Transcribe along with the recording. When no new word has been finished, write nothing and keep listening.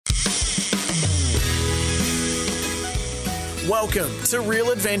Welcome to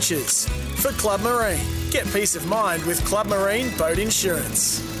Real Adventures for Club Marine. Get peace of mind with Club Marine Boat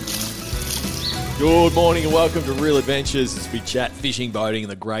Insurance. Good morning and welcome to Real Adventures as we chat fishing, boating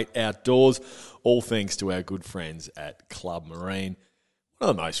and the great outdoors, all thanks to our good friends at Club Marine, one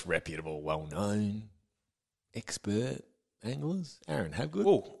of the most reputable, well-known, expert anglers. Aaron Habgood.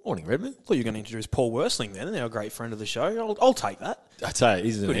 Oh, morning, Redmond. I thought you were going to introduce Paul Worsling then, our great friend of the show. I'll take that. I tell you,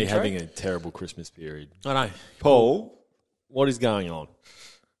 isn't Good he intro. having a terrible Christmas period? I know. Paul, what is going on?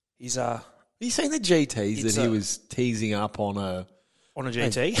 He's Have you seen the GTs It's that he was teasing up on on a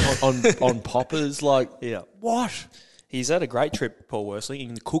GT. on poppers? Like, Yeah. what? He's had a great trip, Paul Worsling,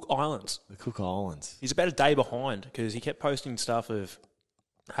 in the Cook Islands. The Cook Islands. He's about a day behind because he kept posting stuff of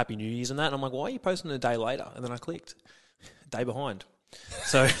Happy New Year's and that. And I'm like, why are you posting a day later? And then I clicked, day behind.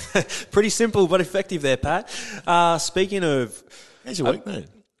 So pretty simple but effective there, Pat. Speaking of... How's your week, man?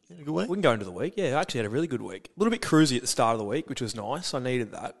 You had a good week? We can go into the week. Yeah, I actually had a really good week. A little bit cruisy at the start of the week, which was nice. I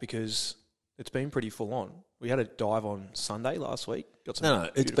needed that because it's been pretty full on. We had a dive on Sunday last week. Got some No,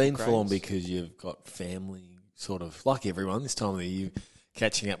 it's beautiful been full on cranes. because you've got family, sort of, like everyone this time of the year,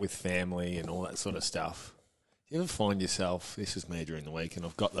 catching up with family and all that sort of stuff. Do you ever find yourself, this was me during the week, and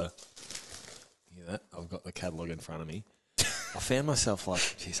I've got the catalogue in front of me. I found myself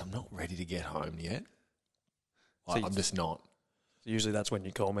like, geez, I'm not ready to get home yet. Like, So I'm just not. Usually that's when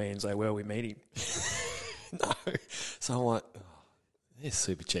you call me and say, where are we meeting? No. So I'm like, oh, there's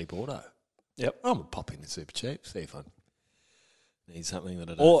Super Cheap Auto. Yep. I'm going to pop into Super Cheap, see if I need something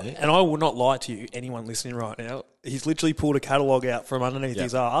that I don't Or, need. and I will not lie to you, anyone listening right now, he's literally pulled a catalogue out from underneath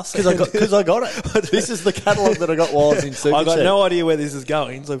his ass. Because I got it. This is the catalogue that I got while I was in Super I've got Cheap. no idea where this is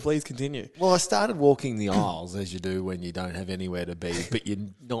going, so please continue. Well, I started walking the aisles, as you do when you don't have anywhere to be, but you're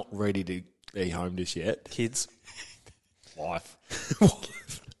not ready to be home just yet. Kids. Wife.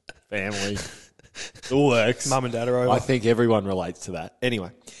 Family. The works. Mum and Dad are over. I think everyone relates to that.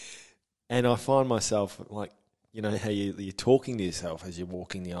 Anyway, and I find myself like, you know, how you're talking to yourself as you're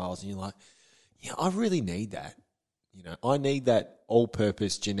walking the aisles and you're like, yeah, I really need that. You know, I need that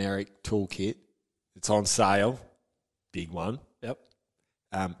all-purpose generic toolkit. It's on sale. Big one. Yep.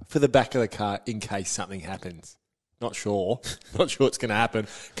 For the back of the car in case something happens. Not sure. Not sure it's going to happen.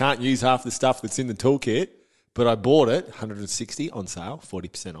 Can't use half the stuff that's in the toolkit, but I bought it, 160 on sale,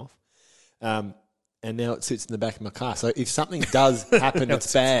 40% off. And now it sits in the back of my car. So if something does happen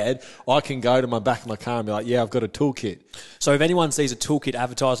that's bad, I can go to my back of my car and be like, yeah, I've got a toolkit. So if anyone sees a toolkit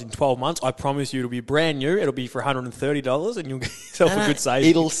advertised in 12 months, I promise you it'll be brand new. It'll be for $130 and you'll get yourself a good save.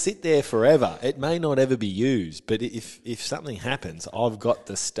 It'll sit there forever. It may not ever be used, but if something happens, I've got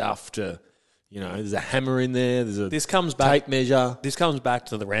the stuff to, you know, there's a hammer in there, there's a This comes back. tape measure. This comes back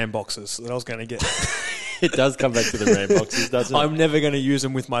to the RAM boxes that I was going to get. It does come back to the RAM boxes, doesn't it? I'm never going to use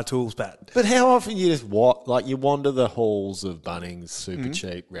them with my tools, Pat. But how often you just you wander the halls of Bunnings, Super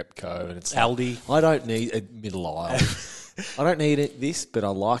Cheap, Repco, and it's Aldi. I don't need a middle aisle. I don't need this, but I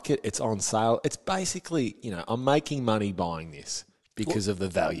like it. It's on sale. It's basically, you know, I'm making money buying this because of the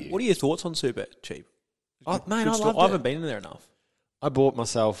value. What are your thoughts on Super Cheap? Mate, Good I store. love I haven't been in there enough. I bought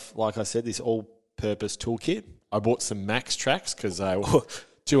myself, like I said, this all-purpose toolkit. I bought some Max Tracks because they were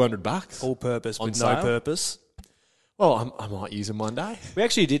 $200. All purpose On with sale? no purpose. Well, I might use them one day. We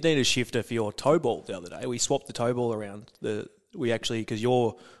actually did need a shifter for your tow ball the other day. We swapped the tow ball around. Because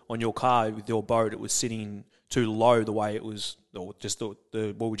you're on your car with your boat, it was sitting too low the way it was, or just the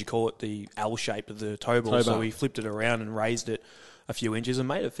what would you call it, the L shape of the tow ball. Tow So bar. we flipped it around and raised it a few inches and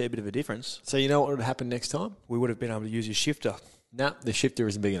made a fair bit of a difference. So you know what would happen next time? We would have been able to use your shifter. No, the shifter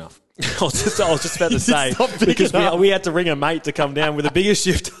isn't big enough. I was just about to say, It's not big because enough. we had to ring a mate to come down with a bigger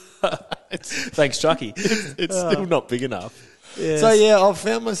shifter. Thanks, Chucky. It's still not big enough. Yes. So, yeah, I've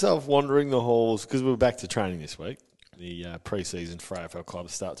found myself wandering the halls because we're back to training this week. The pre-season for AFL Club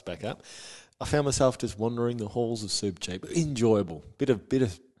starts back up. I found myself just wandering the halls of Super Cheap. Enjoyable. Bit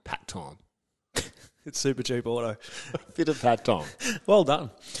of pat time. It's Super Cheap Auto. Bit of pat time. Well done.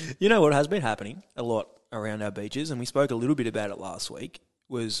 You know what has been happening a lot around our beaches, and we spoke a little bit about it last week,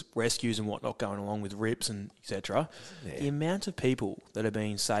 was rescues and whatnot going along with rips and etc. The amount of people that are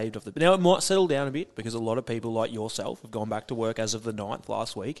being saved off the... Now, it might settle down a bit because a lot of people like yourself have gone back to work as of the 9th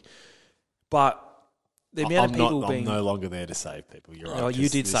last week. But the amount of people being... I'm no longer there to save people. You're right. Oh, you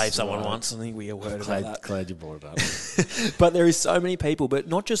 'cause did this save is someone right. once. I think we all heard about that. Glad you brought it up. But there is so many people, but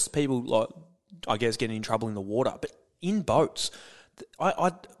not just people, like, I guess, getting in trouble in the water, but in boats.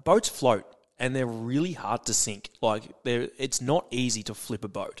 Boats float, and they're really hard to sink. Like, it's not easy to flip a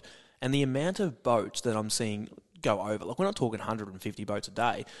boat. And the amount of boats that I'm seeing go over, like, we're not talking 150 boats a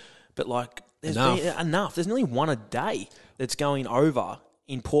day, but, like, there's Enough. enough. There's nearly one a day that's going over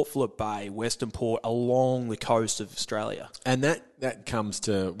in Port Phillip Bay, Western Port, along the coast of Australia. And that comes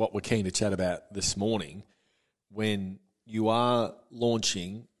to what we're keen to chat about this morning. When you are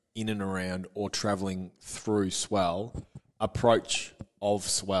launching in and around or travelling through swell, approach of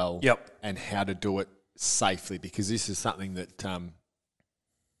swell, Yep. and how to do it safely, because this is something that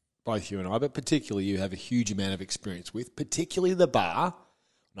both you and I, but particularly you, have a huge amount of experience with, particularly the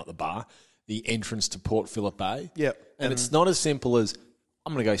entrance to Port Phillip Bay. Yep. And it's not as simple as,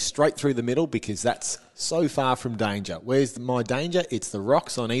 I'm going to go straight through the middle because that's so far from danger. Where's my danger? It's the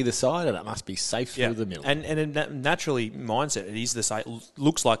rocks on either side, and it must be safe through the middle. And naturally, mindset, it is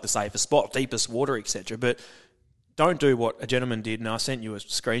looks like the safest spot, deepest water, etc. But don't do what a gentleman did, and I sent you a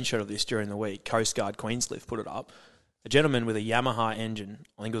screenshot of this during the week. Coast Guard Queenslift put it up. A gentleman with a Yamaha engine,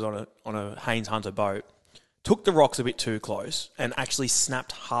 I think it was on a Haynes Hunter boat, took the rocks a bit too close and actually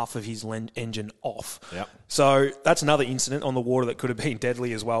snapped half of his engine off. Yep. So that's another incident on the water that could have been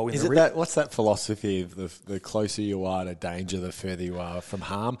deadly as well. Is it that? What's that philosophy of the closer you are to danger, the further you are from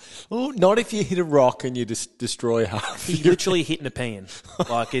harm? Oh, not if you hit a rock and you just destroy half. He literally hit Nepean.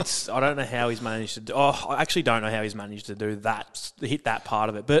 Like I don't know how he's managed to do. Oh, I actually don't know how he's managed to do that. Hit that part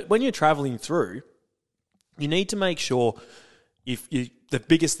of it. But when you're travelling through, you need to make sure the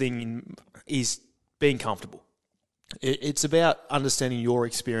biggest thing is being comfortable. It's about understanding your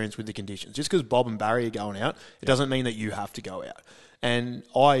experience with the conditions. Just because Bob and Barry are going out, it doesn't mean that you have to go out. And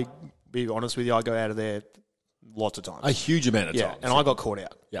be honest with you, I go out of there lots of times. A huge amount of time. And I got caught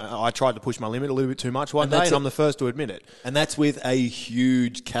out. Yeah. I tried to push my limit a little bit too much one day, and I'm the first to admit it. And that's with a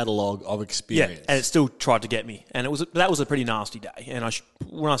huge catalogue of experience. Yeah, and it still tried to get me. And that was a pretty nasty day. And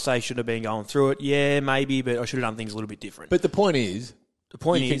when I say should have been going through it, yeah, maybe, but I should have done things a little bit different. But the point is, you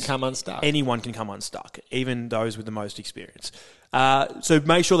can come unstuck. Anyone can come unstuck, even those with the most experience. So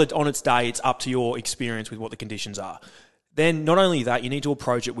make sure that on its day, it's up to your experience with what the conditions are. Then, not only that, you need to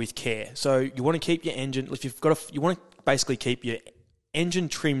approach it with care. So you want to keep your engine. If you want to basically keep your engine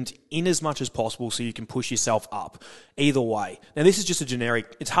trimmed in as much as possible, so you can push yourself up. Either way. Now, this is just a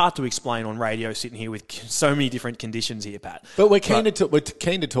generic. It's hard to explain on radio, sitting here with so many different conditions here, Pat. But we're keen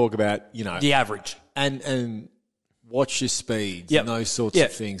to talk about the average and watch your speeds and those sorts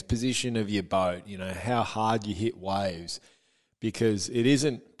of things. Position of your boat. How hard you hit waves. Because it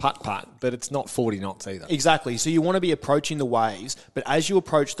isn't putt-putt, but it's not 40 knots either. Exactly. So you want to be approaching the waves, but as you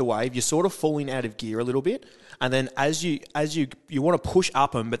approach the wave, you're sort of falling out of gear a little bit. And then as you want to push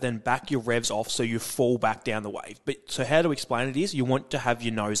up them, but then back your revs off so you fall back down the wave. So how to explain it is, you want to have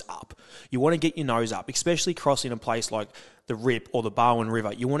your nose up. You want to get your nose up, especially crossing a place like the Rip or the Barwon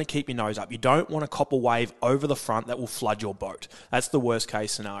River. You want to keep your nose up. You don't want to cop a wave over the front that will flood your boat. That's the worst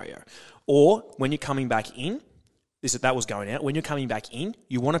case scenario. Or when you're coming back in, that was going out. When you're coming back in,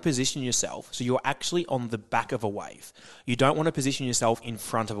 you want to position yourself so you're actually on the back of a wave. You don't want to position yourself in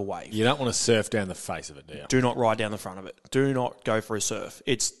front of a wave. You don't want to surf down the face of it, do you? Do not ride down the front of it. Do not go for a surf.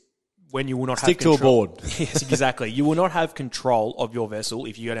 It's when you will not Stick have control. to a board. Yes, exactly. You will not have control of your vessel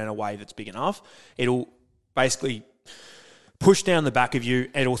if you go down a wave that's big enough. It'll basically push down the back of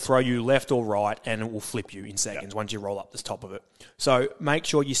you, and it'll throw you left or right, and it will flip you in seconds once you roll up the top of it. So make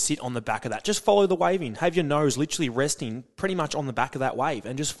sure you sit on the back of that. Just follow the wave in. Have your nose literally resting pretty much on the back of that wave,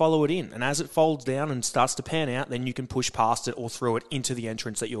 and just follow it in. And as it folds down and starts to pan out, then you can push past it or through it into the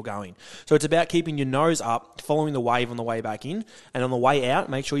entrance that you're going. So it's about keeping your nose up, following the wave on the way back in, and on the way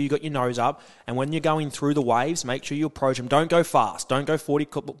out, make sure you got your nose up. And when you're going through the waves, make sure you approach them. Don't go fast. Don't go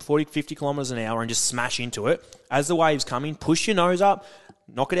 40, 50 kilometres an hour and just smash into it. As the wave's coming, push your nose up,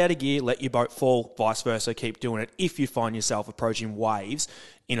 knock it out of gear, let your boat fall, vice versa. Keep doing it if you find yourself approaching waves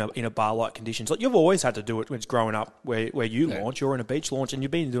in a bar-like conditions. Like you've always had to do it when it's growing up where you launch. You're in a beach launch, and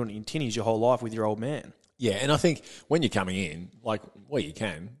you've been doing it in tinnies your whole life with your old man. Yeah, and I think when you're coming in, you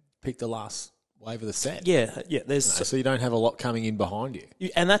can, pick the last wave of the set. Yeah. So you don't have a lot coming in behind you.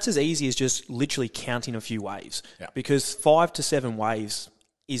 And that's as easy as just literally counting a few waves. Yeah. Because 5 to 7 waves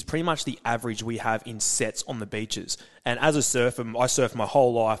is pretty much the average we have in sets on the beaches. And as a surfer, I surfed my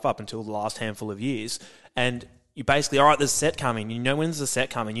whole life up until the last handful of years. And you basically, all right, there's a set coming. You know when there's a set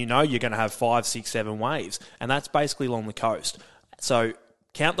coming. You know you're going to have 5, 6, 7 waves. And that's basically along the coast. So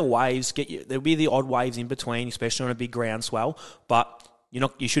count the waves. There'll be the odd waves in between, especially on a big ground swell. But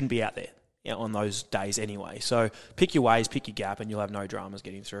you shouldn't be out there on those days anyway. So pick your waves, pick your gap, and you'll have no dramas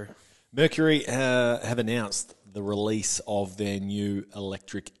getting through. Mercury have announced the release of their new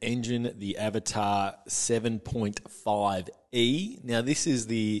electric engine, the Avatar 7.5E. Now, this is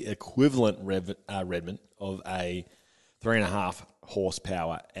the equivalent, Redmond, of a 3.5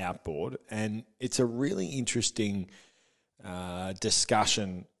 horsepower outboard, and it's a really interesting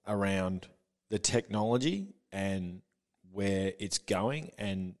discussion around the technology and where it's going,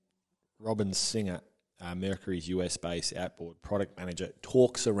 and Robin Singer, Mercury's US-based outboard product manager,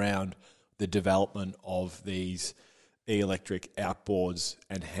 talks around the development of these electric outboards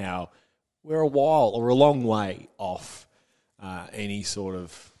and how we're a long way off any sort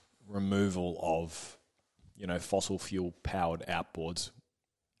of removal of, fossil fuel powered outboards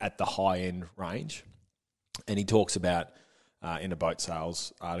at the high end range. And he talks about in a boat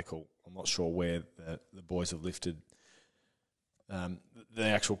sales article, I'm not sure where the boys have lifted the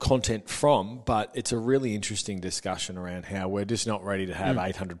actual content from, but it's a really interesting discussion around how we're just not ready to have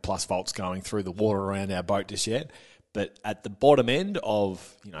 800 plus volts going through the water around our boat just yet. But at the bottom end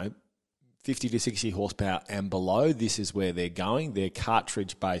of, 50 to 60 horsepower and below, this is where they're going. They're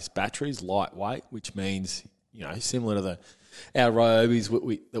cartridge-based batteries, lightweight, which means, similar to our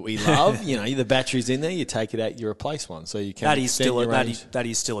Ryobis that we love. The battery's in there, you take it out, you replace one. So you can that is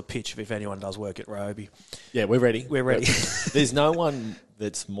still a pitch if anyone does work at Ryobi. Yeah, we're ready. We're ready. There's no one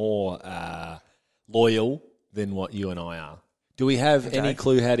that's more loyal than what you and I are. Do we have any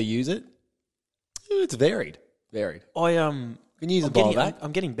clue how to use it? It's varied. I can use it by that.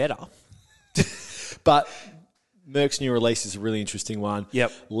 I'm getting better. But Merck's new release is a really interesting one.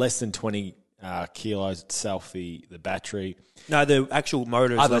 Yep. Less than 20 kilos itself, the battery. No, the actual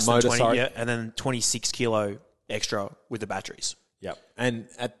motor is less than 20, sorry. and then 26 kilo extra with the batteries. Yep. And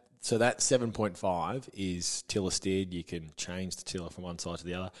so that 7.5 is tiller steered. You can change the tiller from one side to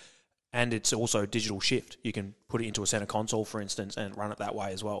the other. And it's also digital shift. You can put it into a center console, for instance, and run it that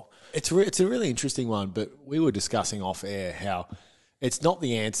way as well. It's a really interesting one, but we were discussing off air how it's not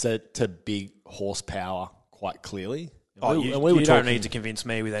the answer to big horsepower quite clearly. You don't need to convince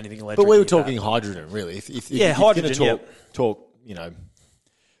me with anything electric. But we were talking hydrogen, really. If hydrogen. You're talk,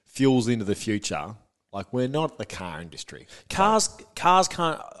 fuels into the future. Like, we're not the car industry. Cars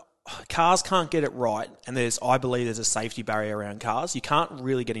can't get it right, and I believe there's a safety barrier around cars. You can't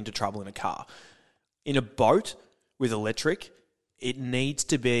really get into trouble in a car. In a boat with electric, it needs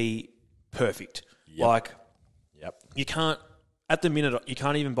to be perfect. Yep. You can't. At the minute, you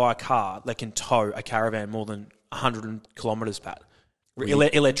can't even buy a car that can tow a caravan more than 100 kilometres, Pat.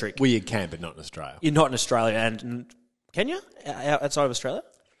 Electric. Well, you can, but not in Australia. You're not in Australia. And can you? Outside of Australia?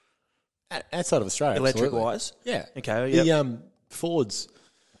 Outside of Australia, electric-wise? Yeah. Okay. The Ford's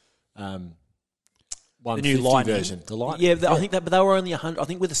 150 new Lightning version. The Lightning. Yeah, I think that, but they were only 100. I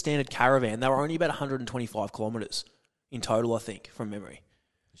think with a standard caravan, they were only about 125 kilometres in total, I think, from memory.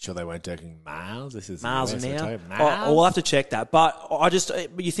 Sure, they weren't talking miles. This is miles an hour. We'll have to check that. But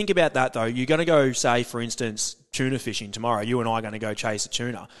you think about that though. You're going to go, say, for instance, tuna fishing tomorrow. You and I are going to go chase a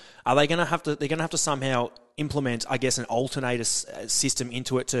tuna. Are they going to have to? They're going to have to somehow implement, I guess, an alternator system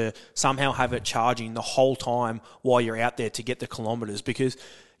into it to somehow have it charging the whole time while you're out there to get the kilometres, because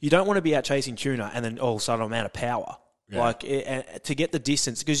you don't want to be out chasing tuna and then all of a sudden I'm out of power. Yeah. To get the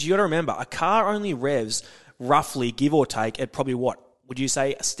distance, because you got to remember, a car only revs roughly, give or take, at probably what? Would you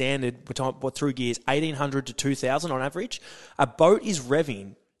say a standard through gears 1,800 to 2,000 on average? A boat is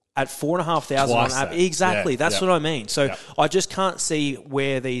revving at 4,500 on average. Exactly, that's what I mean. So I just can't see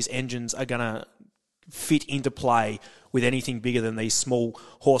where these engines are going to fit into play with anything bigger than these small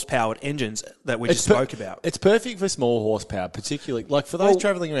horsepowered engines that we just spoke about. It's perfect for small horsepower, particularly like for those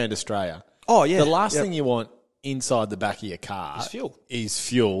travelling around Australia. Oh yeah, the last thing you want inside the back of your car is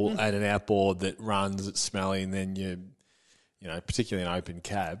fuel and an outboard that runs, it's smelly, and then particularly an open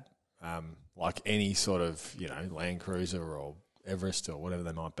cab, like any sort of, Land Cruiser or Everest or whatever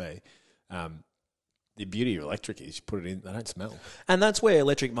they might be. The beauty of electric is you put it in, they don't smell. And that's where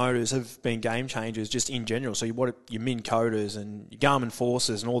electric motors have been game changers just in general. So your Minn Kotas and your Garmin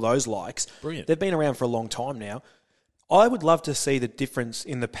Forces and all those likes. Brilliant. They've been around for a long time now. I would love to see the difference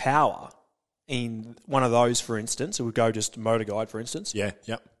in the power in one of those, for instance. It would go just Motor Guide, for instance. Yeah,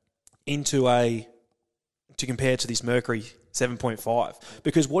 yep. To compare to this Mercury 7.5,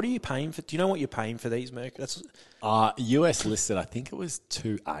 because what are you paying for? Do you know what you're paying for these Mercury? That's US listed. I think it was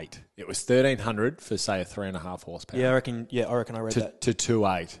 2.8. It was 1,300 for say a 3.5 horsepower. Yeah, I reckon I read that to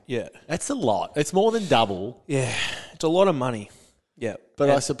 2.8. Yeah, that's a lot. It's more than double. Yeah, it's a lot of money. Yeah,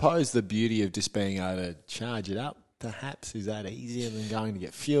 but I suppose the beauty of just being able to charge it up, perhaps, is that easier than going to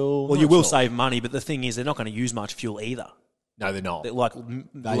get fuel. Well, you will save money, but the thing is, they're not going to use much fuel either. No, they're not. They're like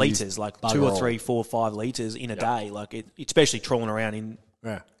litres, like 2 or 3, 4, 5 litres in a day. Like especially trawling around in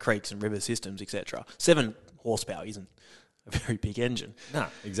creeks and river systems, etc. 7 horsepower isn't a very big engine. No,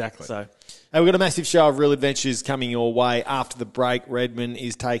 exactly. So, we've got a massive show of real adventures coming your way. After the break, Redmond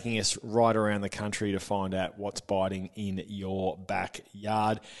is taking us right around the country to find out what's biting in your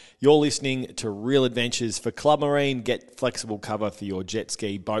backyard. You're listening to Real Adventures for Club Marine. Get flexible cover for your jet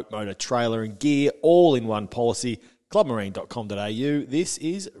ski, boat motor, trailer and gear, all in one policy. clubmarine.com.au. This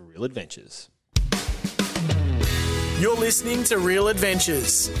is Real Adventures. You're listening to Real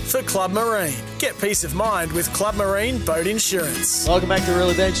Adventures for Club Marine. Get peace of mind with Club Marine Boat Insurance. Welcome back to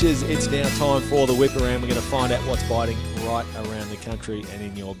Real Adventures. It's now time for the whip around. We're going to find out what's biting right around the country and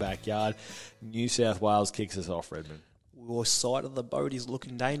in your backyard. New South Wales kicks us off, Redmond. Your side of the boat is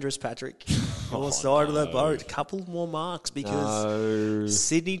looking dangerous, Patrick. Your side of the boat. Couple more marks because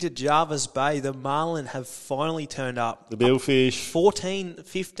Sydney to Jarvis Bay, the marlin have finally turned up. The billfish. 14,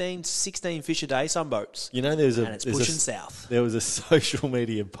 15, 16 fish a day, some boats. You know, and it's pushing south. There was a social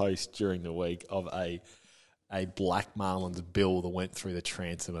media post during the week of a black marlin's bill that went through the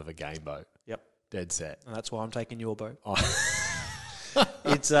transom of a game boat. Yep. Dead set. And that's why I'm taking your boat. Oh.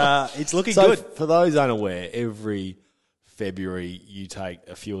 It's looking so good. For those unaware, every February you take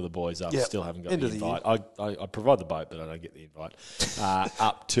a few of the boys up. Yep. Still haven't got End the of the invite. I provide the boat, but I don't get the invite.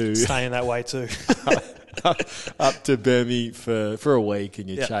 Up to Staying that way too. up to Burmese for a week, and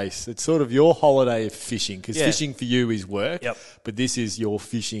you chase. It's sort of your holiday of fishing, because fishing for you is work. Yep. But this is your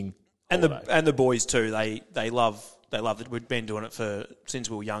fishing holiday. And the boys too. They love it. We've been doing it since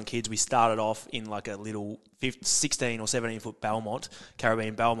we were young kids. We started off in like a little 16 or 17 foot Belmont,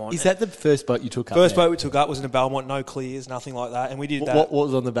 Caribbean Belmont. Is that the first boat you took up? First boat we took up was in a Belmont, no clears, nothing like that. And we did that. What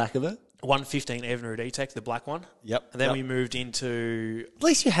was on the back of it? 115 Evinrude E-Tech, the black one. Yep. And then we moved into... At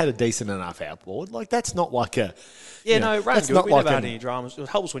least you had a decent enough outboard. Like, that's not like a... ran that's good. not We like never had any dramas. It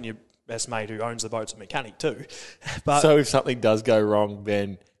helps when your best mate who owns the boat's a mechanic too. But so if something does go wrong,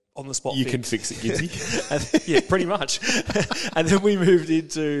 then... On the spot, you can fix it, Gidsy. Yeah, pretty much. And then we moved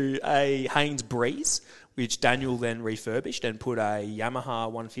into a Haynes Breeze, which Daniel then refurbished and put a Yamaha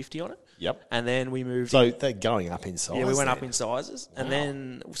 150 on it. Yep. And then we moved... So they're going up in size. Yeah, we went up in sizes. Wow. And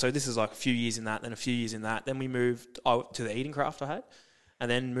then... So this is like a few years in that, then a few years in that. Then we moved to the Eden Craft I had.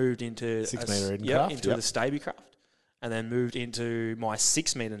 And then moved into... 6 metre Eden Craft. Into the Staby Craft. And then moved into my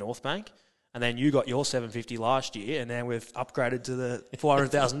 6 metre North Bank. And then you got your 750 last year, and now we've upgraded to the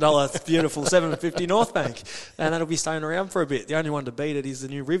 $400,000 beautiful 750 North Bank, and that'll be staying around for a bit. The only one to beat it is the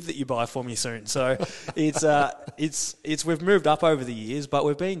new Riv that you buy for me soon. So it's we've moved up over the years, but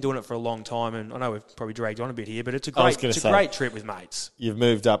we've been doing it for a long time, and I know we've probably dragged on a bit here, but it's a great trip with mates. You've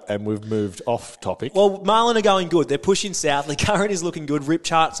moved up, and we've moved off topic. Well, marlin are going good. They're pushing south. The current is looking good. Rip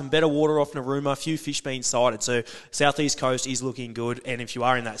chart, some better water off Narooma. A few fish being sighted. So southeast coast is looking good, and if you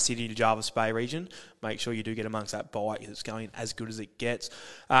are in that Sydney to Jarvis Bay region, make sure you do get amongst that bite. It's going as good as it gets.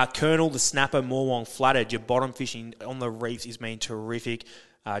 Colonel, the snapper, Morwong flathead. Your bottom fishing on the reefs has been terrific.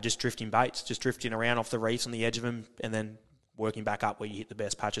 Just drifting baits, just drifting around off the reefs on the edge of them, and then working back up where you hit the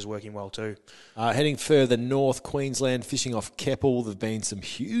best patches, working well too. Heading further north, Queensland, fishing off Keppel. There've been some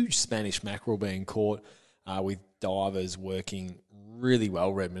huge Spanish mackerel being caught with divers working really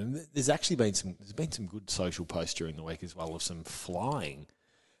well, Redmond. There's actually been some good social posts during the week as well of some flying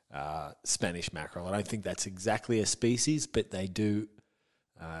Spanish mackerel. I don't think that's exactly a species, but they do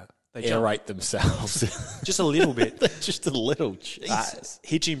they aerate themselves. Just a little bit. Just a little. Jesus.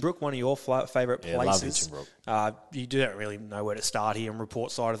 Hitching Brook, one of your favourite places. Love Hitching Brook. You don't really know where to start here and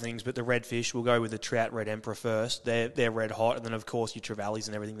report side of things, but the redfish, we'll go with the trout red emperor first. They're red hot, and then of course your trevallies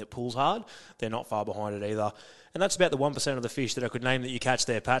and everything that pulls hard. They're not far behind it either. And that's about the 1% of the fish that I could name that you catch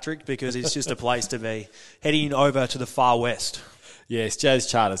there, Patrick, because it's just a place to be. Heading over to the far west. Yes, Jazz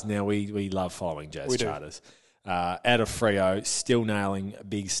Charters. Now, we love following Jazz Charters. Out of Freo, still nailing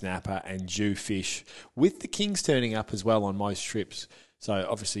big snapper and Jewfish, with the Kings turning up as well on most trips. So,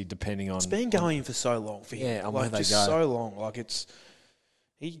 obviously, depending on... It's been going for so long for him. Yeah, on where they just go. So long.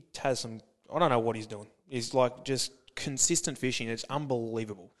 He has some... I don't know what he's doing. He's just consistent fishing. It's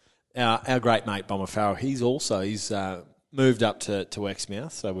unbelievable. Our great mate, Bomber Farrell, he's moved up to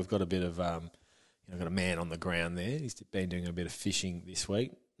Exmouth, so we've got a bit of... got a man on the ground there. He's been doing a bit of fishing this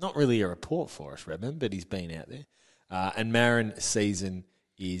week. Not really a report for us, Redmond, but he's been out there. And Marin season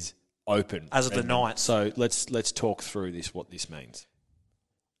is open. As of the night. So let's talk through what this means.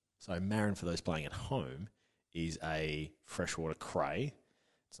 So Marin, for those playing at home, is a freshwater cray.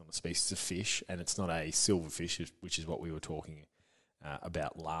 It's not a species of fish, and it's not a silverfish, which is what we were talking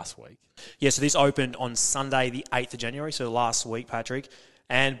about last week. Yeah, so this opened on Sunday, the 8th of January, so last week, Patrick.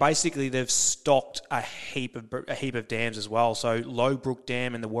 And basically, they've stocked a heap of dams as well. So Lowbrook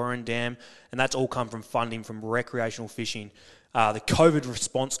Dam and the Warren Dam, and that's all come from funding from recreational fishing. The COVID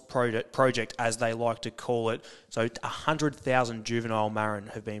response project, as they like to call it. So 100,000 juvenile marron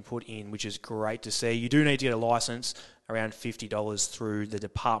have been put in, which is great to see. You do need to get a licence, around $50 through the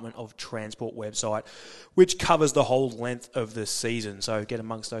Department of Transport website, which covers the whole length of the season. So get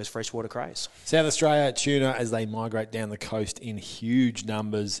amongst those freshwater crays. South Australia tuna, as they migrate down the coast in huge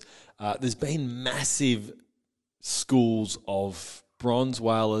numbers. There's been massive schools of bronze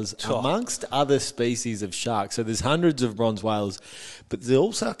whalers amongst other species of sharks. So there's hundreds of bronze whalers, but there's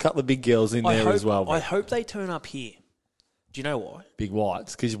also a couple of big girls in there as well. I hope they turn up here. Do you know why? Big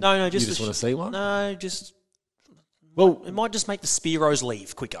whites? Because no, you just want to see one? No, just... Well, it might just make the Spearos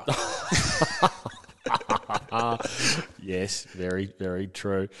leave quicker. Yes, very, very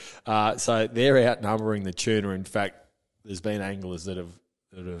true. So they're outnumbering the tuna. In fact, there's been anglers that have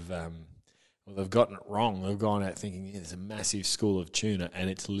they've gotten it wrong. They've gone out thinking there's a massive school of tuna, and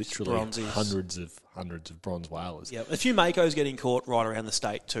it's literally hundreds of bronze whalers. Yeah, a few makos getting caught right around the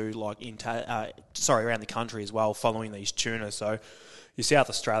state too, like around the country as well, following these tuna. So you're South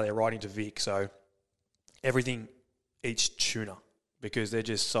Australia right into Vic, so everything eats tuna because they're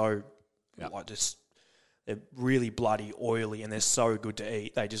just so they're really bloody oily and they're so good to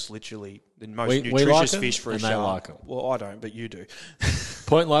eat. They just literally the most nutritious fish for a shark. Like them. Well, I don't, but you do.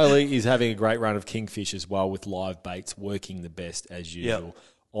 Point Lowly is having a great run of kingfish as well, with live baits working the best as usual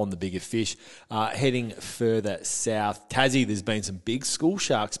on the bigger fish. Heading further south, Tassie, there's been some big school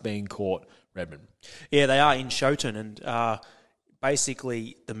sharks being caught, Redmond. Yeah, they are in Showton, and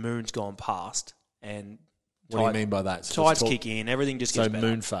basically the moon's gone past and... What do you mean by that? So tides kick in, everything just gets better. So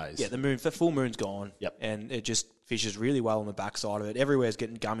moon phase. Yeah, the full moon's gone. Yep. And it just fishes really well on the backside of it. Everywhere's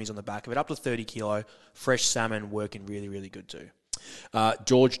getting gummies on the back of it, up to 30 kilo. Fresh salmon working really, really good too.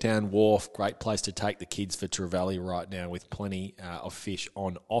 Georgetown Wharf, great place to take the kids for Trevally right now, with plenty of fish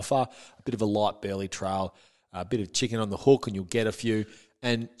on offer. A bit of a light burley trail, a bit of chicken on the hook, and you'll get a few.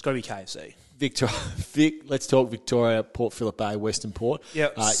 And it's got to be KFC. Let's talk Victoria, Port Phillip Bay, Western Port.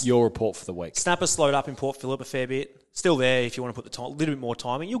 Yep. Your report for the week. Snapper slowed up in Port Phillip a fair bit. Still there if you want to put a little bit more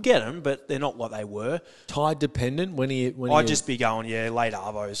timing. You'll get them, but they're not what they were. Tide dependent? I'd just be going, late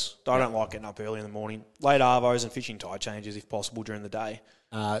arvos. I don't like getting up early in the morning. Late arvos and fishing tide changes if possible during the day.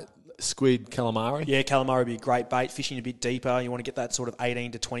 Squid, calamari? Yeah, calamari would be a great bait. Fishing a bit deeper. You want to get that sort of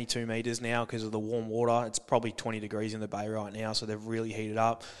 18 to 22 metres now because of the warm water. It's probably 20 degrees in the bay right now, so they've really heated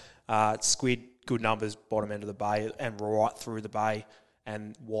up. Squid, good numbers, bottom end of the bay and right through the bay.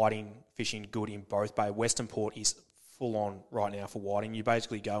 And whiting, fishing good in both bay. Western Port is full on right now for whiting. You're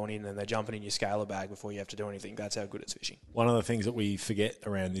basically going in and they're jumping in your scaler bag before you have to do anything. That's how good it's fishing. One of the things that we forget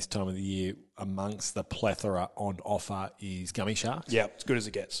around this time of the year, amongst the plethora on offer, is gummy sharks. Yeah, as good as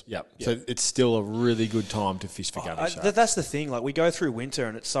it gets. Yep. So it's still a really good time to fish for gummy sharks. That's the thing. Like, we go through winter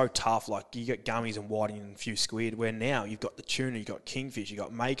and it's so tough. Like, you get gummies and whiting and a few squid, where now you've got the tuna, you've got kingfish, you've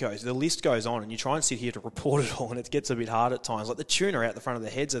got makos. The list goes on, and you try and sit here to report it all, and it gets a bit hard at times. Like, the tuna out the front of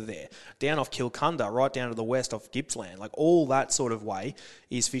the heads are there, down off Kilcunda, right down to the west off Gippsland. Like, all that sort of way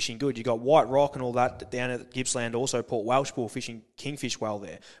is fishing good. You've got White Rock and all that down at Gippsland, also Port Welshpool fishing kingfish well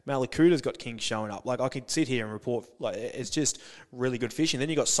there. Malakuda's got kings showing up. Like, I could sit here and report, like, it's just really good fishing. Then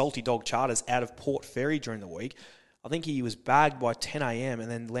you got Salty Dog Charters out of Port Fairy during the week. I think he was bagged by 10 a.m.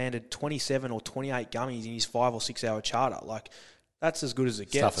 and then landed 27 or 28 gummies in his 5 or 6 hour charter. Like, that's as good as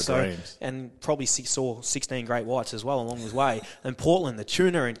it gets. Dreams. And probably saw 16 great whites as well along his way. And Portland, the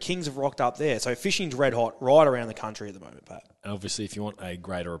tuna and kings have rocked up there. So fishing's red hot right around the country at the moment, Pat. And obviously, if you want a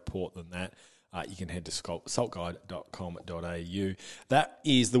greater report than that, you can head to saltguide.com.au. That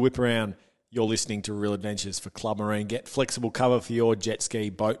is the whip around. You're listening to Real Adventures for Club Marine. Get flexible cover for your jet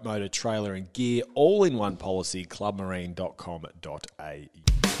ski, boat, motor, trailer and gear, all in one policy, clubmarine.com.au.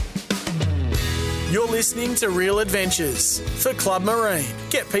 You're listening to Real Adventures for Club Marine.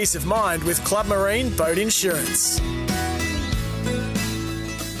 Get peace of mind with Club Marine Boat Insurance.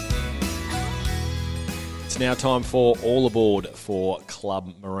 It's now time for All Aboard for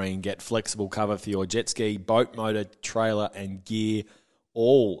Club Marine. Get flexible cover for your jet ski, boat, motor, trailer and gear,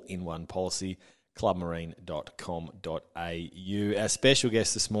 all in one policy, clubmarine.com.au. Our special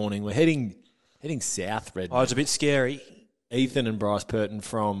guest this morning, we're heading south, Redmond. Oh, it's a bit scary. Ethan and Bryce Purton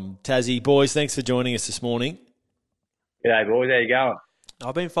from Tassie. Boys, thanks for joining us this morning. G'day, boys. How you going?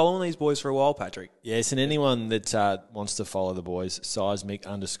 I've been following these boys for a while, Patrick. Yes, and anyone that wants to follow the boys,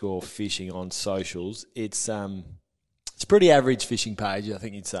 seismic_fishing on socials. It's a pretty average fishing page, I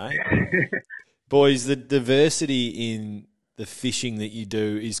think you'd say. Boys, the diversity in the fishing that you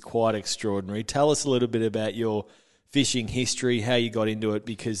do is quite extraordinary. Tell us a little bit about your fishing history, how you got into it,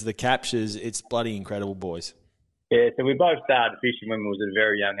 because the captures, it's bloody incredible, boys. Yeah, so we both started fishing when we was at a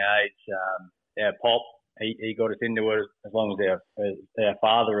very young age. Our pop, he got us into it as long as our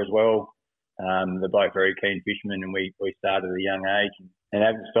father as well. They're both very keen fishermen, and we started at a young age and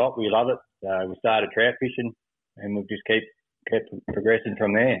haven't stopped. We love it. We started trout fishing, and we've just kept progressing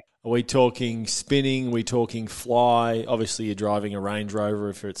from there. Are we talking spinning? Are we talking fly? Obviously, you're driving a Range Rover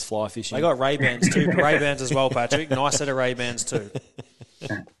if it's fly fishing. They got Ray-Bans too. Ray-Bans as well, Patrick. Nice set of Ray-Bans too.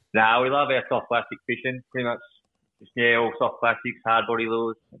 No, we love our soft plastic fishing. Pretty much all soft plastics, hard body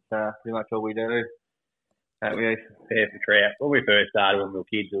lures. That's pretty much all we do. We fair for trout. When we first started when we were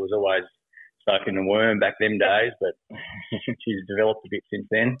kids, it was always soaking the worm back them days, but she's developed a bit since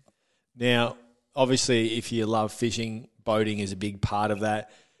then. Now, obviously, if you love fishing, boating is a big part of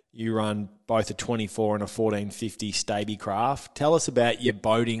that. You run both a 24 and a 1450 Stabicraft. Tell us about your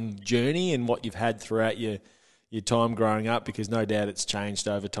boating journey and what you've had throughout your time growing up, because no doubt it's changed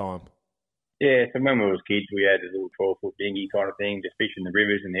over time. Yeah, so when we were kids, we had a little 12-foot dinghy kind of thing, just fishing the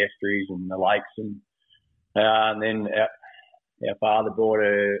rivers and the estuaries and the lakes. And then our father bought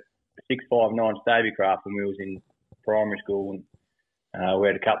a 659 Stabicraft when we was in primary school. And we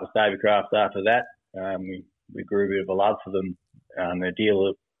had a couple of Stabicrafts after that. We grew a bit of a love for them. The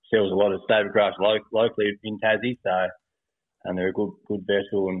dealer sells a lot of Stabicrafts locally in Tassie, and they're a good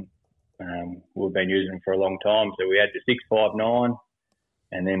vessel, and we've been using them for a long time. So we had the 659,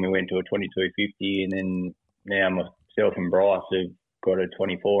 and then we went to a 2250, and then now myself and Bryce have got a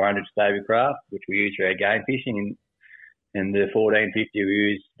 2400 Stabicraft, which we use for our game fishing, and the 1450 we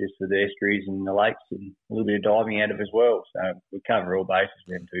use just for the estuaries and the lakes, and a little bit of diving out of as well. So we cover all bases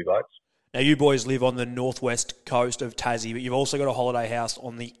with them two boats. Now, you boys live on the northwest coast of Tassie, but you've also got a holiday house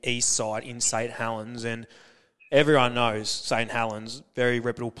on the east side in St Helens, and everyone knows St Helens, very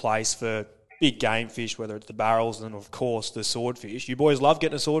reputable place for big game fish, whether it's the barrels and, of course, the swordfish. You boys love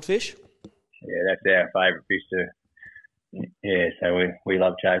getting a swordfish? Yeah, that's our favourite fish to. Yeah, so we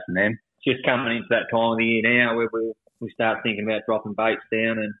love chasing them. It's just coming into that time of the year now where we start thinking about dropping baits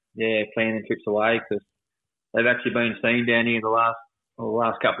down and, planning trips away, because they've actually been seen down here the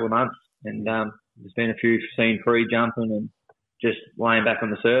last couple of months. And there's been a few seen free jumping and just laying back on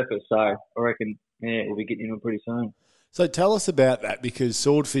the surface. So I reckon, we'll be getting them pretty soon. So tell us about that, because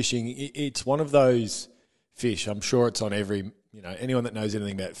sword fishing, it's one of those fish. I'm sure it's on every, anyone that knows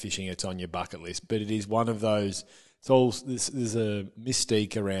anything about fishing, it's on your bucket list. But it is one of those. There's a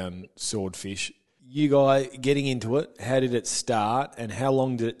mystique around swordfish. You guys getting into it, how did it start, and how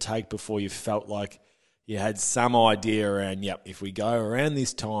long did it take before you felt like you had some idea around, if we go around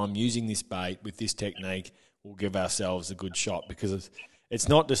this time using this bait with this technique, we'll give ourselves a good shot? Because it's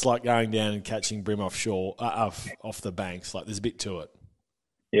not just like going down and catching brim offshore, off the banks. Like, there's a bit to it.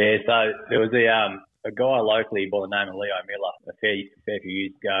 Yeah, so there was a guy locally by the name of Leo Miller. A fair few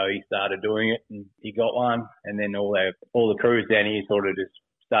years ago, he started doing it, and he got one. And then all the crews down here sort of just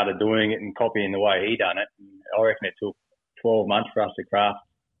started doing it and copying the way he done it. And I reckon it took 12 months for us to craft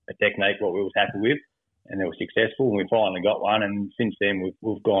a technique what we was happy with. And it was successful, and we finally got one. And since then,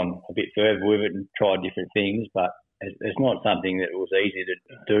 we've gone a bit further with it and tried different things. But it's not something that was easy to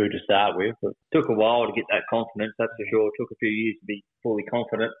do to start with. But it took a while to get that confidence, that's for sure. It took a few years to be fully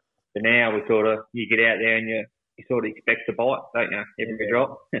confident. But now you get out there and you sort of expect to bite, don't you? Every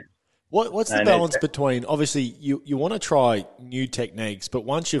drop. What's the balance between, obviously, you want to try new techniques, but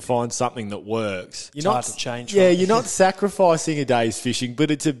once you find something that works, it's hard to change. Yeah, you're not sacrificing a day's fishing,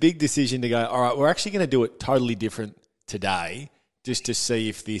 but it's a big decision to go, all right, we're actually going to do it totally different today, just to see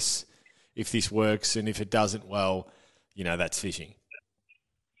if this works, and if it doesn't, well, that's fishing.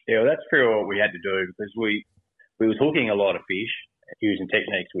 Yeah, well, that's pretty what we had to do, because we was hooking a lot of fish using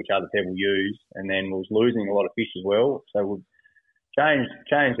techniques which other people use, and then we was losing a lot of fish as well. So we changed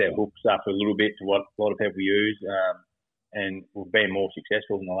our hooks up a little bit to what a lot of people use, and we've been more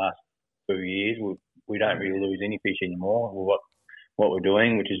successful in the last few years. We don't really lose any fish anymore with what we're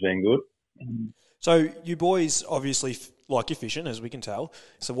doing, which has been good. So you boys obviously like your fishing, as we can tell.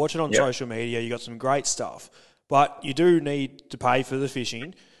 So watch it on social media. You got some great stuff, but you do need to pay for the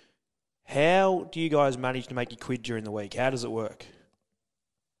fishing. How do you guys manage to make your quid during the week? How does it work?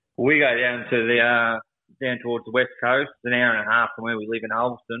 We go down to down towards the west coast, an hour and a half from where we live in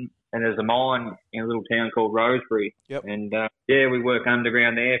Ulverstone, and there's a mine in a little town called Rosebery. Yep. And we work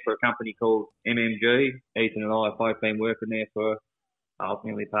underground there for a company called MMG. Ethan and I have both been working there for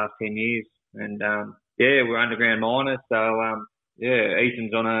nearly the past 10 years. And we're underground miners. So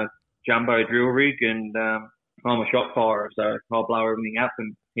Ethan's on a jumbo drill rig, and I'm a shot firer, so I'll blow everything up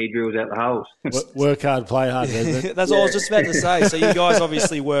and he drills out the holes. Work hard, play hard, isn't it? That's what I was just about to say. So you guys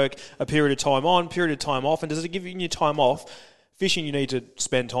obviously work a period of time on, period of time off, and does it give you time off? Fishing you need to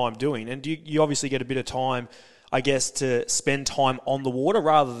spend time doing, and you obviously get a bit of time, I guess, to spend time on the water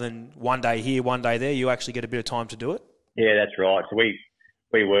rather than one day here, one day there. You actually get a bit of time to do it? Yeah, that's right. So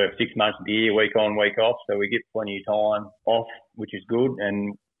we work 6 months of the year, week on, week off, so we get plenty of time off, which is good,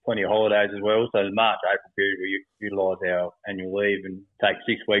 and plenty of holidays as well. So the March, April period, we utilise our annual leave and take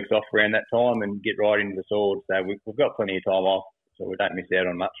 6 weeks off around that time and get right into the sword. So we've got plenty of time off, so we don't miss out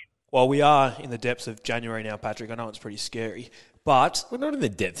on much. Well, we are in the depths of January now, Patrick. I know it's pretty scary. But We're not in the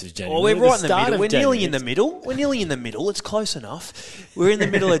depths of January. well, we're right in the start middle. of We're nearly January. in the middle. We're nearly in the middle. It's close enough. We're in the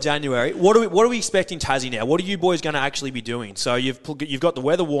middle of January. What are we expecting Tassie now? What are you boys going to actually be doing? So you've got the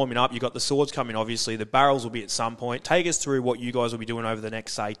weather warming up. You've got the swords coming, obviously. The barrels will be at some point. Take us through what you guys will be doing over the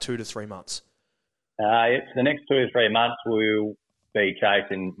next, say, 2 to 3 months. For the next 2 to 3 months, we'll be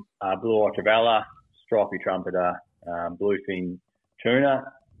chasing blue Otrivella, stripy trumpeter, bluefin tuna.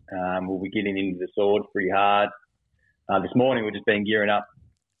 We'll be getting into the swords pretty hard. This morning we've just been gearing up.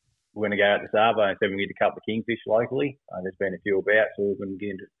 We're going to go out to Savo and see if we can get a couple of kingfish locally. There's been a few about, so we're going to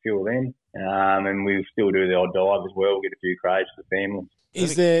get into a few of them. And we still do the odd dive as well. We'll get a few crays for the family.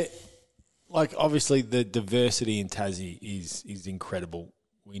 Is there, like, obviously the diversity in Tassie is incredible.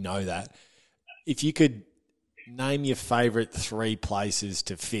 We know that. If you could name your favourite 3 places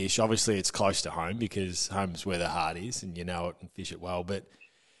to fish, obviously it's close to home because home's where the heart is and you know it and fish it well, but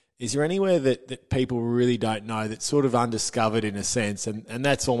is there anywhere that people really don't know that's sort of undiscovered in a sense? And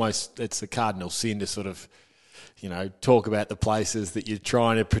that's almost, it's a cardinal sin to sort of, talk about the places that you're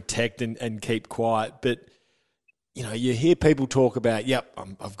trying to protect and keep quiet. But, you hear people talk about,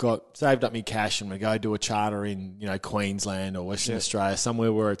 I've got saved up my cash and we go do a charter in, Queensland or Western Australia,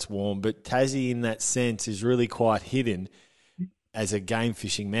 somewhere where it's warm. But Tassie in that sense is really quite hidden as a game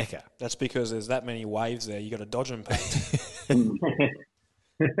fishing mecca. That's because there's that many waves there. You got to dodge them, Pete.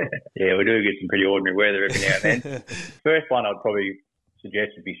 Yeah, we do get some pretty ordinary weather every now and then. First one I'd probably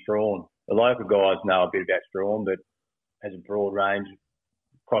suggest would be Strawn. The local guys know a bit about Strawn, but as a broad range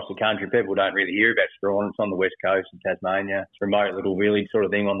across the country, people don't really hear about Strawn. It's on the west coast of Tasmania. It's a remote little village sort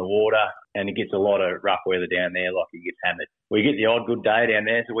of thing on the water, and it gets a lot of rough weather down there, like it gets hammered. We get the odd good day down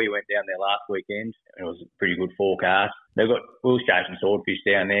there, so we went down there last weekend. It was a pretty good forecast. We was chasing swordfish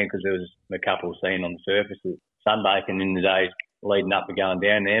down there because there was a couple seen on the surface of sunbaking in the days leading up to going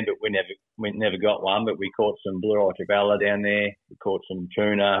down there, but we never got one. But we caught some blue Otrivella down there. We caught some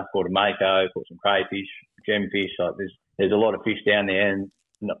tuna, caught a mako, caught some crayfish, gemfish. Like there's a lot of fish down there, and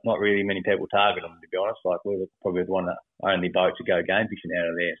not really many people target them, to be honest. Like we're probably one of the only boats that go game fishing out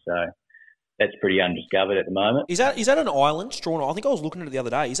of there. So that's pretty undiscovered at the moment. Is that an island, Strawn? I think I was looking at it the other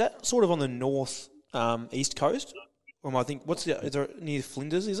day. Is that sort of on the north east coast? Or I think is it near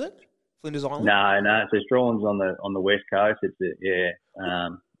Flinders? Is it Flinders Island? No. So Strawn's on the west coast. It's I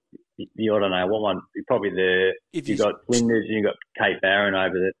don't know what one. Probably you've got Flinders and you've got Cape Barron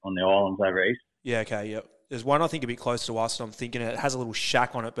on the islands over east. Yeah. Okay. Yep. There's one I think a bit close to us, and I'm thinking it has a little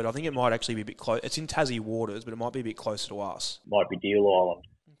shack on it, but I think it might actually be a bit close. It's in Tassie waters, but it might be a bit closer to us. Might be Deal Island.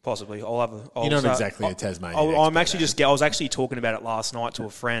 Possibly. You're not exactly a Tasmanian. I was actually talking about it last night to a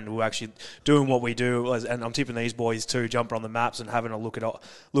friend. We were actually doing what we do, and I'm tipping these boys too, jumping on the maps and having a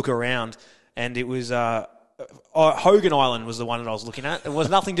look around. And it was Hogan Island was the one that I was looking at. It was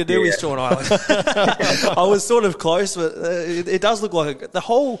nothing to do with Strawn Island. I was sort of close, but it does look like that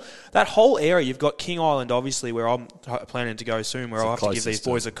whole area. You've got King Island, obviously, where I'm planning to go soon, where I'll have to give these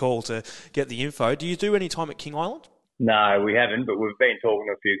boys a call to get the info. Do you do any time at King Island? No, we haven't, but we've been talking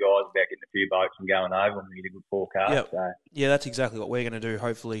to a few guys about getting a few boats and going over and we get a good forecast. Yep. So. Yeah, that's exactly what we're going to do,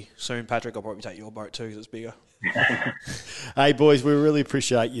 hopefully soon. Patrick, I'll probably take your boat too because it's bigger. Hey, boys, we really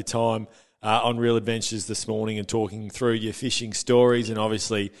appreciate your time on Real Adventures this morning and talking through your fishing stories and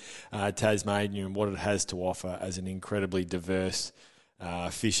obviously Tasmania and what it has to offer as an incredibly diverse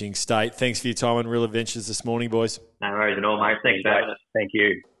fishing state. Thanks for your time on Real Adventures this morning, boys. No worries at all, mate. Thanks for having us. Thank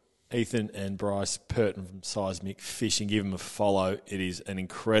you. Ethan and Bryce Purton from Seismic Fishing. Give them a follow. It is an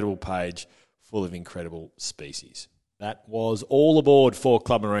incredible page full of incredible species. That was all aboard for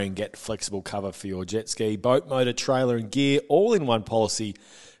Club Marine. Get flexible cover for your jet ski, boat, motor, trailer and gear, all in one policy,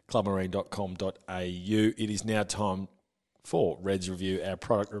 clubmarine.com.au. It is now time for Red's Review, our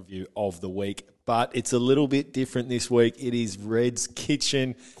product review of the week. But it's a little bit different this week. It is Red's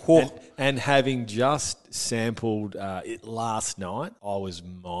Kitchen. And having just sampled it last night, I was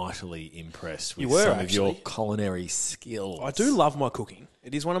mightily impressed with of your culinary skills. I do love my cooking.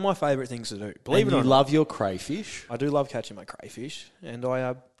 It is one of my favourite things to do. Believe it or not. You love your crayfish? I do love catching my crayfish. And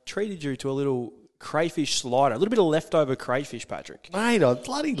I treated you to a little crayfish slider, a little bit of leftover crayfish, Patrick. Mate, I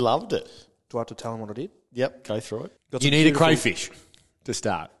bloody loved it. Do I have to tell them what I did? Yep, go through it. You need a crayfish to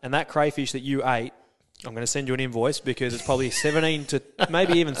start. And that crayfish that you ate, I'm going to send you an invoice because it's probably 17 to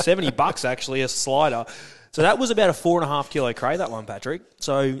maybe even $70 actually, a slider. So that was about a 4.5 kilo cray, that one, Patrick.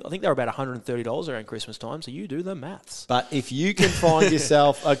 So I think they're about $130 around Christmas time. So you do the maths. But if you can find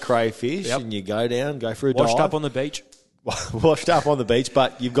yourself a crayfish and you go for a dive. Washed up on the beach. Washed up on the beach,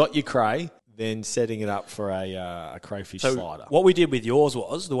 but you've got your cray, then setting it up for a crayfish slider. What we did with yours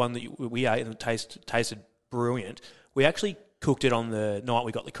was, the one that we ate and it tasted brilliant, we actually cooked it on the night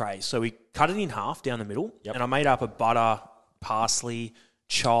we got the craze. So we cut it in half down the middle, and I made up a butter, parsley,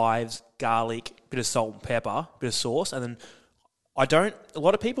 chives, garlic, bit of salt and pepper, bit of sauce, and then a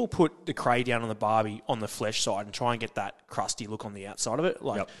lot of people put the cray down on the barbie on the flesh side and try and get that crusty look on the outside of it.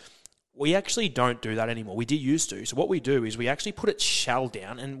 We actually don't do that anymore. We did used to. So what we do is we actually put it shell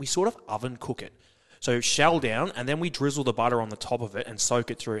down and we sort of oven cook it. So shell down, and then we drizzle the butter on the top of it and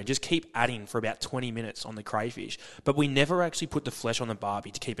soak it through and just keep adding for about 20 minutes on the crayfish. But we never actually put the flesh on the barbie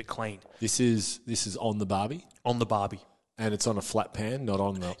to keep it clean. This is on the barbie? On the barbie. And it's on a flat pan, not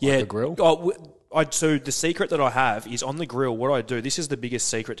on the grill? So the secret that I have is on the grill, what I do, this is the biggest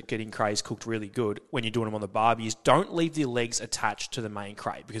secret to getting crays cooked really good when you're doing them on the barbie, is don't leave the legs attached to the main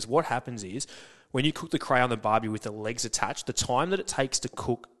cray. Because what happens is, when you cook the cray on the barbie with the legs attached, the time that it takes to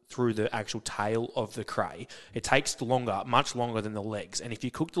cook through the actual tail of the cray, it takes much longer than the legs. And if you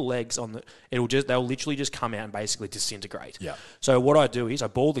cook the legs they'll literally just come out and basically disintegrate. Yeah. So what I do is I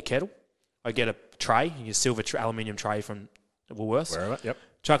boil the kettle, I get a tray, a silver aluminium tray from Woolworths. Wherever, yep.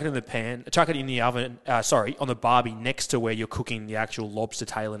 Chuck it in the pan, chuck it in the oven, on the barbie next to where you're cooking the actual lobster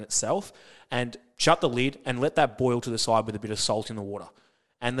tail in itself, and shut the lid and let that boil to the side with a bit of salt in the water.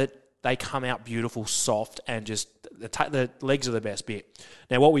 And they come out beautiful, soft, and just the legs are the best bit.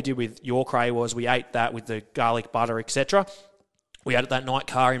 Now, what we did with your cray was we ate that with the garlic, butter, etc. We had it that night,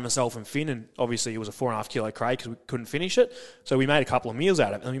 Kari, myself, and Finn, and obviously it was a 4.5 kilo cray because we couldn't finish it. So we made a couple of meals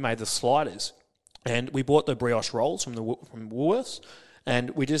out of it, and we made the sliders. And we bought the brioche rolls from Woolworths,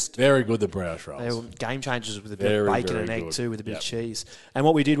 and we just... Very good, the brioche rolls. They were game changers with a bit of bacon and egg good. too, with a bit of cheese. And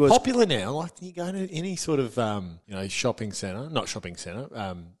what we did was... Popular now, like you go to any sort of, shopping centre, not shopping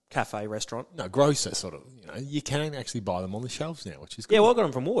centre... cafe, restaurant. No, grocer sort of. You can actually buy them on the shelves now, which is good. Yeah, well, I got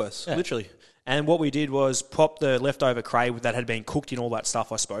them from Woolworths, literally. And what we did was pop the leftover cray that had been cooked in all that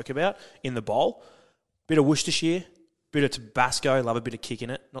stuff I spoke about in the bowl. Bit of Worcestershire, bit of Tabasco, love a bit of kick in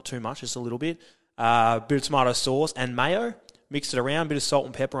it. Not too much, just a little bit. Bit of tomato sauce and mayo. Mixed it around, bit of salt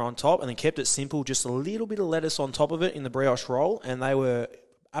and pepper on top, and then kept it simple, just a little bit of lettuce on top of it in the brioche roll, and they were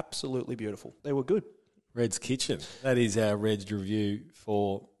absolutely beautiful. They were good. Red's Kitchen. That is our Red's review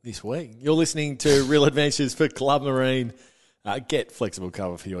for this week. You're listening to Real Adventures for Club Marine. Get flexible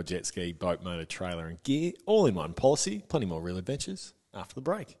cover for your jet ski, boat, motor, trailer and gear. All in one policy. Plenty more Real Adventures after the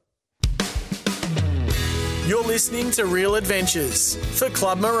break. You're listening to Real Adventures for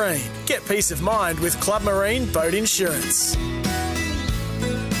Club Marine. Get peace of mind with Club Marine Boat Insurance.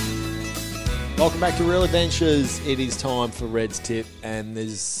 Welcome back to Real Adventures. It is time for Red's Tip, and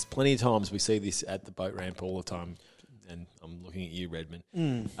there's plenty of times we see this at the boat ramp all the time, and I'm looking at you, Redmond.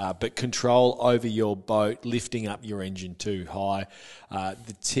 But control over your boat, lifting up your engine too high.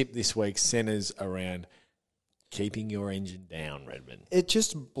 The tip this week centres around keeping your engine down, Redmond. It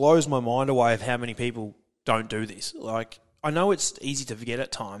just blows my mind away of how many people don't do this. Like, I know it's easy to forget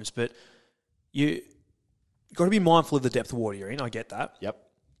at times, but you've got to be mindful of the depth of water you're in. I get that. Yep.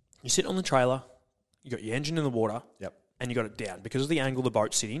 You sit on the trailer, you got your engine in the water, Yep. and you got it down. Because of the angle the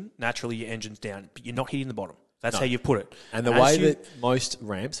boat's sitting, naturally your engine's down, but you're not hitting the bottom. That's how you've put it. And the way that most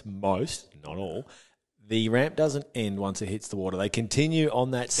ramps, not all, the ramp doesn't end once it hits the water. They continue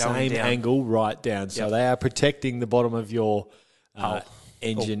on that same angle right down. So they are protecting the bottom of your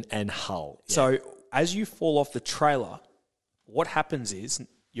engine and hull. Yeah. So as you fall off the trailer, what happens is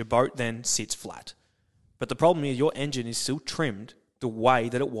your boat then sits flat. But the problem is your engine is still trimmed the way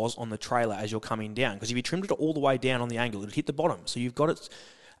that it was on the trailer as you're coming down. Because if you trimmed it all the way down on the angle, it'd hit the bottom. So you've got it...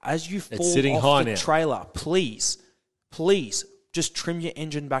 As you fall off the trailer, please, just trim your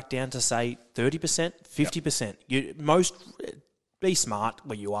engine back down to, say, 30%, 50%. Be smart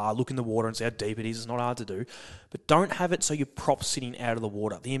where you are. Look in the water and see how deep it is. It's not hard to do. But don't have it so your prop's sitting out of the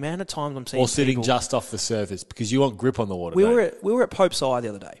water. The amount of times I'm seeing or sitting just off the surface because you want grip on the water. We were at Pope's Eye the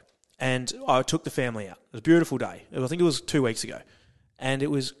other day, and I took the family out. It was a beautiful day. I think it was 2 weeks ago. And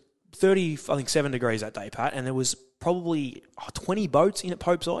it was 7 degrees that day, Pat, and there was probably 20 boats in at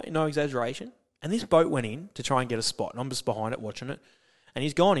Pope's Eye, no exaggeration. And this boat went in to try and get a spot, and I'm just behind it watching it. And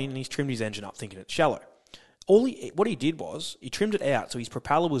he's gone in and he's trimmed his engine up thinking it's shallow. What he did was he trimmed it out, so his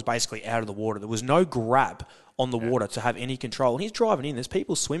propeller was basically out of the water. There was no grab on the water to have any control. And he's driving in, there's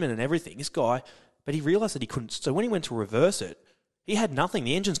people swimming and everything, this guy, but he realised that he couldn't. So when he went to reverse it, he had nothing.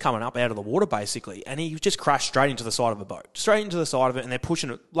 The engine's coming up out of the water, basically, and he just crashed straight into the side of a boat. Straight into the side of it, and they're pushing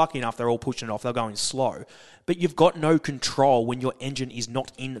it. Lucky enough, they're all pushing it off. They're going slow. But you've got no control when your engine is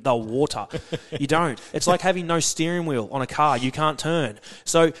not in the water. You don't. It's like having no steering wheel on a car. You can't turn.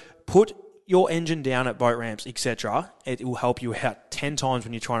 So put your engine down at boat ramps, etc. It will help you out 10 times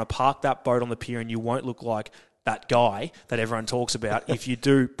when you're trying to park that boat on the pier, and you won't look like that guy that everyone talks about if you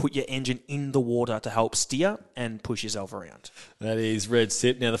do put your engine in the water to help steer and push yourself around. That is Red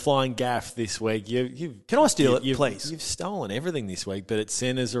Sip. Now, the flying gaff this week. Can I steal it, please? You've stolen everything this week, but it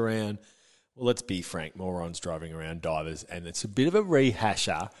centres around, well, let's be frank, morons driving around divers, and it's a bit of a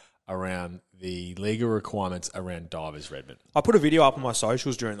rehasher around the legal requirements around divers, Redmond. I put a video up on my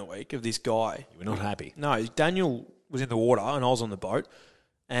socials during the week of this guy. You were not happy. No, Daniel was in the water and I was on the boat,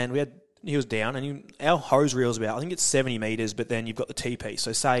 and he was down, and our hose reel's about, I think it's 70 metres, but then you've got the T-piece.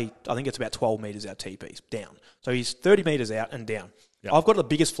 So say, I think it's about 12 metres out T-piece, down. So he's 30 metres out and down. Yep. I've got the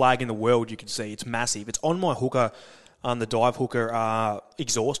biggest flag in the world, you can see. It's massive. It's on my hooker, the dive hooker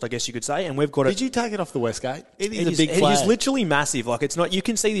exhaust, I guess you could say, and we've got it. Did you take it off the Westgate? It is a big flag. It is literally massive. Like, it's not, you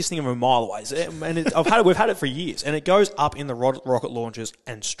can see this thing from a mile away. And we've had it for years, and it goes up in the rocket launchers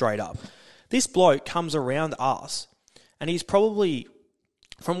and straight up. This bloke comes around us, and he's probably,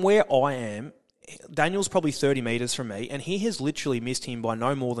 from where I am, Daniel's probably 30 metres from me, and he has literally missed him by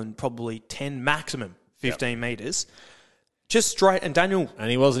no more than probably 10, maximum 15 metres. Just straight, and Daniel...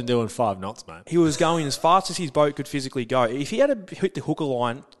 And he wasn't doing 5 knots, mate. He was going as fast as his boat could physically go. If he had to hit the hooker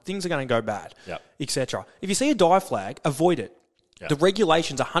line, things are going to go bad, etc. If you see a dive flag, avoid it. Yep. The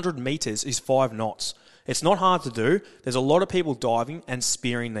regulations, 100 metres is 5 knots. It's not hard to do. There's a lot of people diving and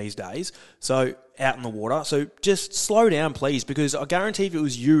spearing these days, so out in the water. So just slow down, please, because I guarantee if it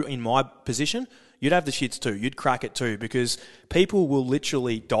was you in my position, you'd have the shits too. You'd crack it too, because people will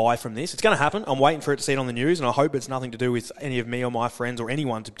literally die from this. It's going to happen. I'm waiting for it to see it on the news, and I hope it's nothing to do with any of me or my friends or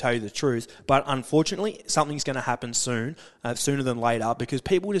anyone, to tell you the truth. But unfortunately, something's going to happen soon, sooner than later, because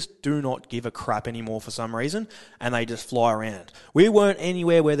people just do not give a crap anymore for some reason, and they just fly around. We weren't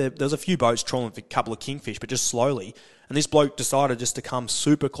anywhere where there's a few boats trawling for a couple of kingfish, but just slowly. And this bloke decided just to come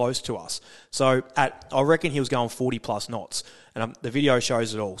super close to us. So I reckon he was going 40 plus knots. And the video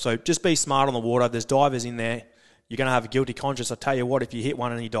shows it all. So just be smart on the water. There's divers in there. You're going to have a guilty conscience. I tell you what, if you hit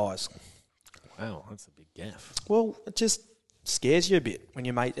one and he dies. Wow, that's a big gaff. Well, it just scares you a bit when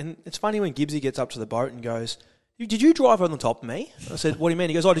your mate... And it's funny when Gibbsy gets up to the boat and goes, "Did you drive on the top of me?" I said, "What do you mean?"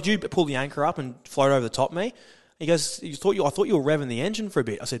 He goes, "Oh, did you pull the anchor up and float over the top of me?" He goes, I thought you were revving the engine for a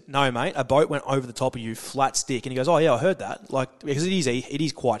bit. I said, "No, mate, a boat went over the top of you, flat stick." And he goes, "Oh, yeah, I heard that." Like, because it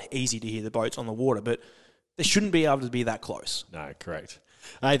is quite easy to hear the boats on the water, but they shouldn't be able to be that close. No, correct.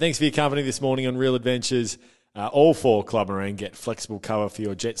 Hey, thanks for your company this morning on Real Adventures. All 4 Club Marine get flexible cover for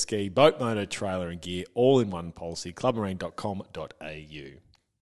your jet ski, boat motor, trailer and gear, all in one policy. clubmarine.com.au.